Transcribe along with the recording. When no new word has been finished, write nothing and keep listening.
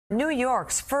New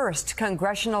York's first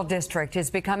congressional district is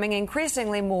becoming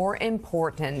increasingly more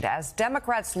important as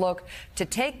Democrats look to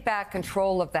take back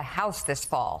control of the House this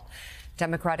fall.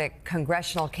 Democratic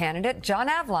congressional candidate John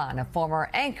Avlon, a former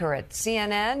anchor at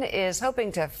CNN, is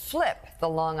hoping to flip the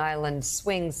Long Island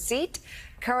swing seat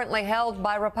currently held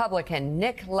by Republican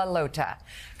Nick LaLota.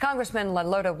 Congressman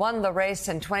LaLota won the race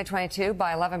in 2022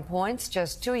 by 11 points,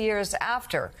 just 2 years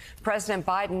after President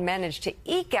Biden managed to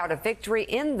eke out a victory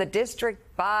in the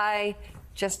district by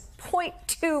just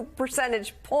 0.2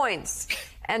 percentage points.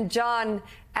 And John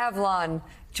Avlon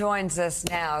joins us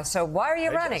now. So why are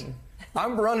you running?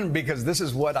 I'm running because this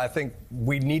is what I think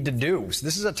we need to do.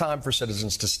 This is a time for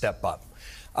citizens to step up.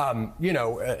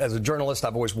 As a journalist,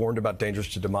 I've always warned about dangers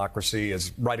to democracy.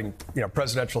 As writing,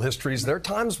 presidential histories, there are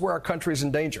times where our country is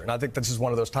in danger, and I think this is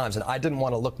one of those times. And I didn't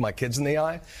want to look my kids in the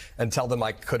eye and tell them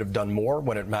I could have done more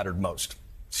when it mattered most.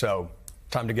 So,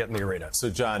 time to get in the arena. So,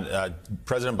 John,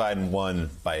 President Biden won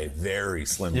by a very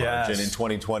slim margin in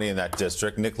 2020 in that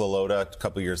district. Nick LaLota, a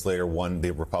couple years later,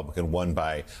 the Republican won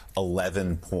by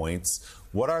 11 points.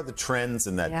 What are the trends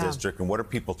in that district, and what are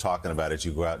people talking about as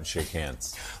you go out and shake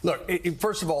hands? Look,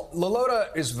 first of all, LaLota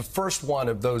is the first one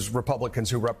of those Republicans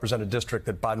who represent a district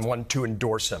that Biden wanted to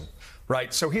endorse him,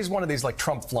 right? So he's one of these like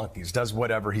Trump flunkies, does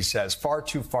whatever he says, far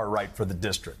too far right for the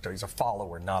district. He's a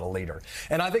follower, not a leader.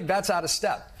 And I think that's out of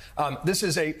step. This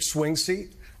is a swing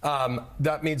seat.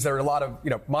 That means there are a lot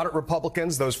of, moderate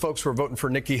Republicans, those folks who are voting for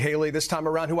Nikki Haley this time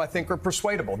around, who I think are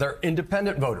persuadable. They're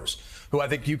independent voters who I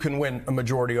think you can win a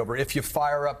majority over if you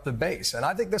fire up the base. And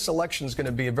I think this election is going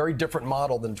to be a very different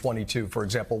model than 22, for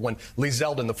example, when Lee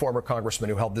Zeldin, the former congressman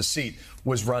who held this seat,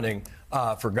 was running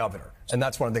for governor. And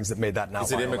that's one of the things that made that an outlier.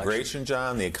 Is it immigration, election.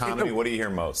 John, the economy? What do you hear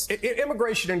most?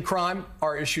 Immigration and crime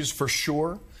are issues for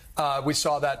sure. We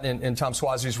saw that in Tom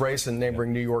Suozzi's race in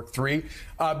neighboring New York 3.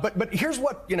 But here's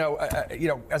what,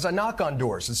 as I knock on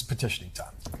doors, it's petitioning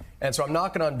time. And so I'm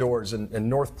knocking on doors in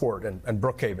Northport and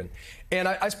Brookhaven. And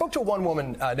I spoke to one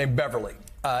woman named Beverly.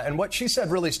 And what she said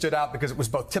really stood out because it was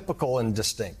both typical and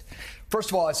distinct. First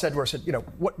of all, I said to her,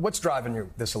 what's driving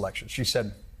you this election? She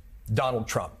said, Donald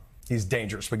Trump. He's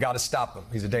dangerous. We got to stop him.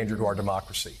 He's a danger to our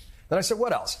democracy. Then I said,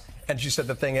 what else? And she said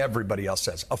the thing everybody else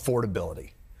says,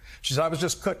 affordability. She said, I was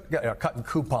just cutting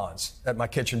coupons at my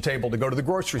kitchen table to go to the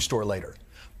grocery store later.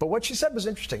 But what she said was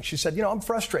interesting. She said, I'm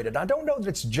frustrated. I don't know that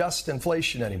it's just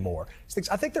inflation anymore.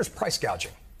 I think there's price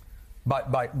gouging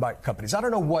by companies. I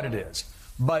don't know what it is.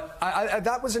 But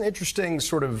that was an interesting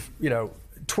sort of,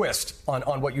 twist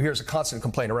on what you hear as a constant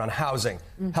complaint around housing,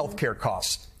 healthcare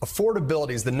costs.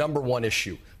 Affordability is the number one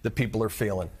issue that people are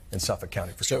feeling in Suffolk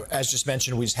County. So, as just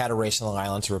mentioned, we just had a race on Long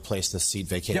Island to replace the seat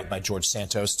vacated by George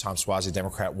Santos. Tom Suozzi,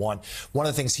 Democrat, won. One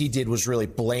of the things he did was really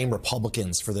blame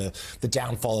Republicans for the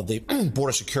downfall of the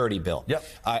border security bill.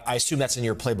 I assume that's in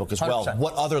your playbook as well. 100%.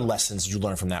 What other lessons did you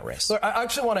learn from that race? Look, I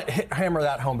actually want to hammer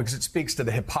that home because it speaks to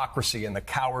the hypocrisy and the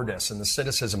cowardice and the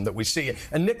cynicism that we see.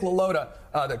 And Nick LaLota,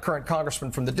 the current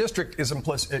congressman from the district, is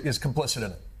complicit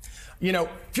in it.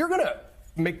 If you're going to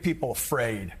make people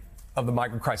afraid of the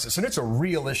migrant crisis, and it's a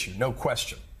real issue, no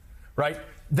question, right?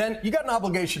 Then you got an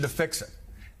obligation to fix it.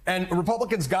 And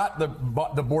Republicans got the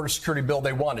border security bill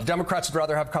they wanted. Democrats would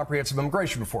rather have comprehensive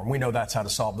immigration reform. We know that's how to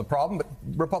solve the problem. But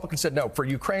Republicans said, no, for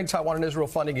Ukraine, Taiwan, and Israel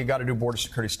funding, you got to do border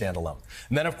security standalone.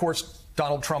 And then, of course,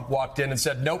 Donald Trump walked in and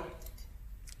said, nope,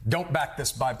 don't back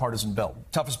this bipartisan bill.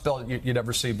 Toughest bill you'd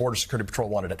ever see. Border Security Patrol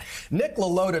wanted it. Nick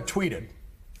LaLota tweeted.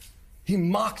 He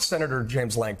mocked Senator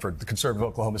James Lankford, the conservative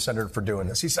Oklahoma senator, for doing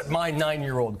this. He said, my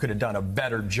 9-year-old could have done a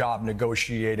better job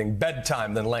negotiating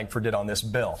bedtime than Lankford did on this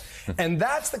bill. And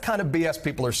that's the kind of BS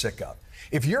people are sick of.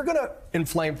 If you're going to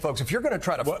inflame folks, if you're going to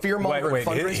try to fearmonger and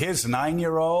fundraise... His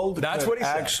 9-year-old that's what he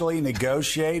said. Actually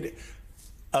negotiate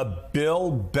a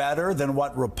bill better than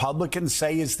what Republicans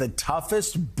say is the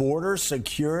toughest border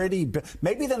security bill.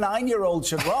 Maybe the 9-year-old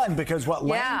should run because what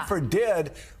Lankford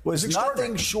did was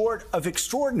nothing short of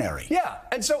extraordinary. Yeah.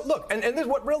 And so, look, and this is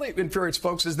what really infuriates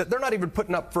folks is that they're not even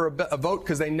putting up for a vote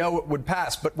because they know it would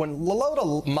pass. But when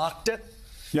LaLota mocked it,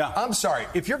 I'm sorry.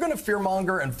 If you're going to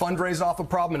fearmonger and fundraise off a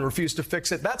problem and refuse to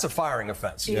fix it, that's a firing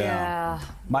offense. Yeah.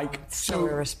 Mike? So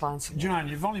irresponsible. John,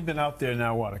 you've only been out there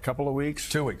now, what, a couple of weeks?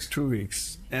 2 weeks. 2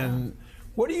 weeks. And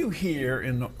what do you hear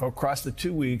across the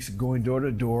 2 weeks going door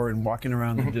to door and walking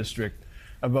around the district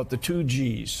about the 2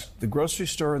 Gs, the grocery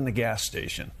store and the gas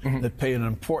station, that play an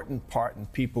important part in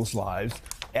people's lives,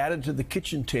 added to the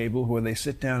kitchen table where they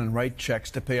sit down and write checks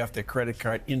to pay off their credit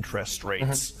card interest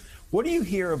rates? What do you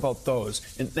hear about those?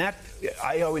 And that,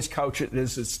 I always couch it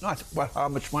as it's not how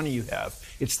much money you have,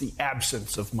 it's the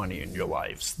absence of money in your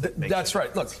lives. That's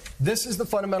right. Look, this is the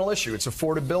fundamental issue. It's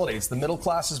affordability. It's the middle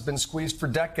class has been squeezed for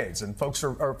decades, and folks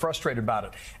are frustrated about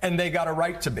it. And they got a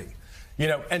right to be.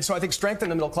 And so I think strengthening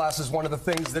the middle class is one of the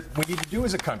things that we need to do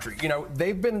as a country.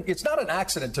 It's not an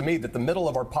accident to me that the middle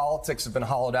of our politics have been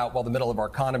hollowed out while the middle of our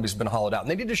economy has been hollowed out.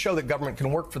 And they need to show that government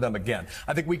can work for them again.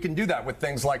 I think we can do that with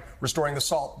things like restoring the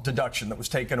SALT deduction that was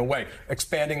taken away,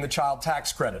 expanding the child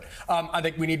tax credit. I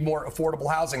think we need more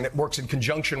affordable housing that works in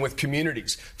conjunction with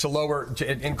communities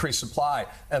to increase supply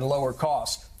and lower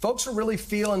costs. Folks are really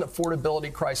feeling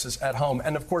affordability crisis at home.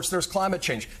 And of course, there's climate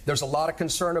change. There's a lot of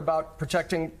concern about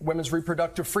protecting women's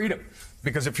reproductive freedom.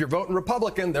 Because if you're voting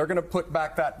Republican, they're going to put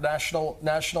back that national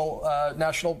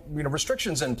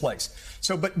restrictions in place.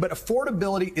 So, but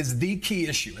affordability is the key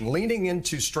issue, and leaning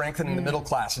into strengthening the middle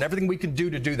class and everything we can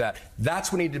do to do that.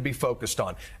 That's what we need to be focused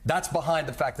on. That's behind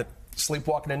the fact that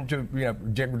sleepwalking into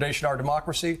degradation of our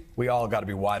democracy. We all got to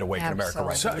be wide awake in America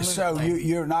right now. So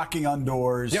you're knocking on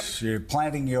doors. Yep. You're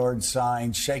planting yard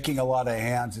signs, shaking a lot of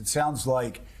hands. It sounds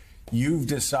like you've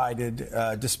decided,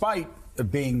 despite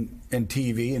being in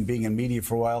TV and being in media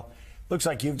for a while, looks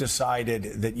like you've decided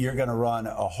that you're going to run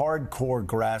a hardcore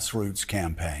grassroots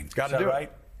campaign. Got to do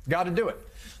it. Got to do it.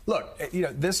 Look,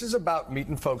 this is about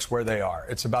meeting folks where they are.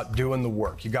 It's about doing the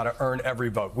work. You got to earn every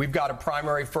vote. We've got a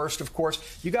primary first, of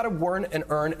course. You got to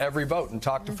earn every vote and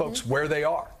talk to folks where they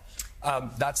are.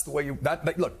 That's the way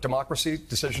look, democracy,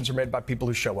 decisions are made by people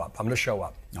who show up. I'm going to show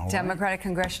up. Democratic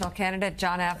congressional candidate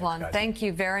John Avlon, thank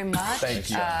you very much.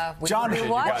 Thank you. John,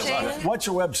 watching. What's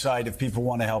your website if people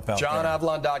want to help out?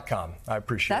 JohnAvlon.com. I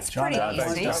appreciate That's it. That's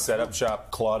pretty easy. Set up shop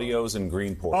Claudio's in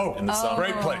Greenport in the summer.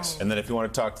 Great place. And then if you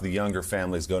want to talk to the younger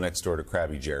families, go next door to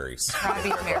Krabby Jerry's.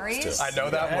 Krabby Jerry's? I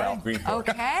know that well. Greenport.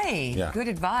 Okay. Yeah. Good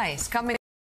advice. Coming